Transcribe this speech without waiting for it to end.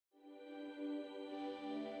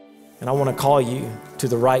And I want to call you to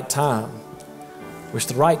the right time, which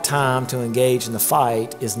the right time to engage in the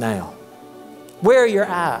fight is now. Where are your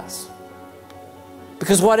eyes?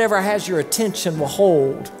 Because whatever has your attention will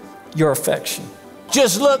hold your affection.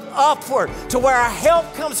 Just look upward to where our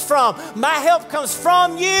help comes from. My help comes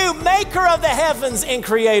from you, maker of the heavens and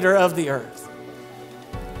creator of the earth.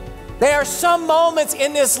 There are some moments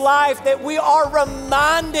in this life that we are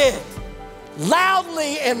reminded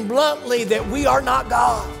loudly and bluntly that we are not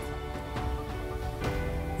God.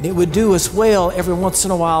 And it would do us well every once in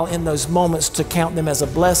a while in those moments to count them as a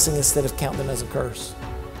blessing instead of count them as a curse.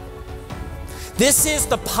 This is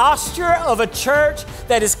the posture of a church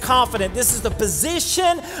that is confident. This is the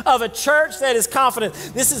position of a church that is confident.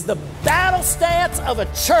 This is the battle stance of a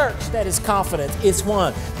church that is confident. It's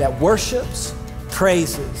one that worships,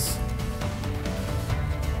 praises,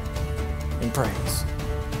 and prays.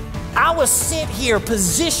 I was sent here,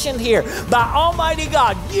 positioned here by Almighty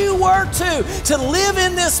God. You were too, to live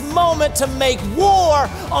in this moment to make war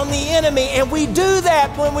on the enemy. And we do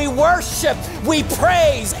that when we worship, we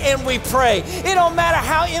praise, and we pray. It don't matter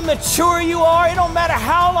how immature you are. It don't matter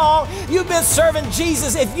how long you've been serving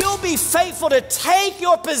Jesus. If you'll be faithful to take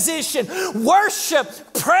your position, worship,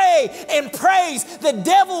 pray, and praise, the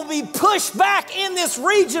devil will be pushed back in this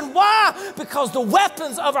region. Why? Because the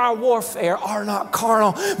weapons of our warfare are not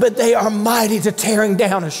carnal, but they are mighty to tearing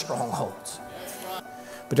down his strongholds.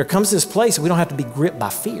 But there comes this place we don't have to be gripped by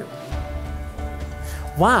fear.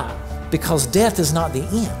 Why? Because death is not the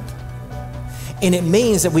end. And it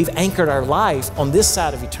means that we've anchored our life on this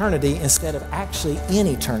side of eternity instead of actually in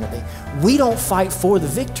eternity. We don't fight for the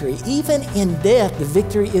victory. Even in death, the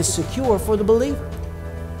victory is secure for the believer.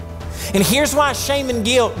 And here's why shame and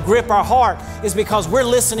guilt grip our heart, is because we're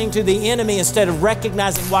listening to the enemy instead of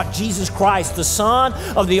recognizing what Jesus Christ, the Son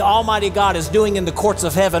of the Almighty God, is doing in the courts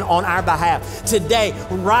of heaven on our behalf. Today,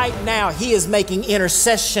 right now, He is making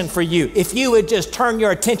intercession for you. If you would just turn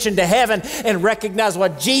your attention to heaven and recognize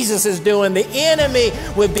what Jesus is doing, the enemy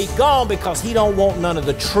would be gone, because he don't want none of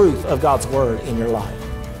the truth of God's word in your life.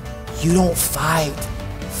 You don't fight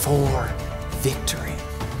for victory.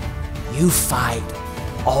 You fight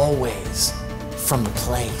always from the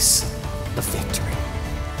place of victory.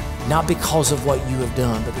 Not because of what you have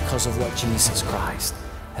done, but because of what Jesus Christ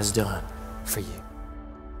has done for you.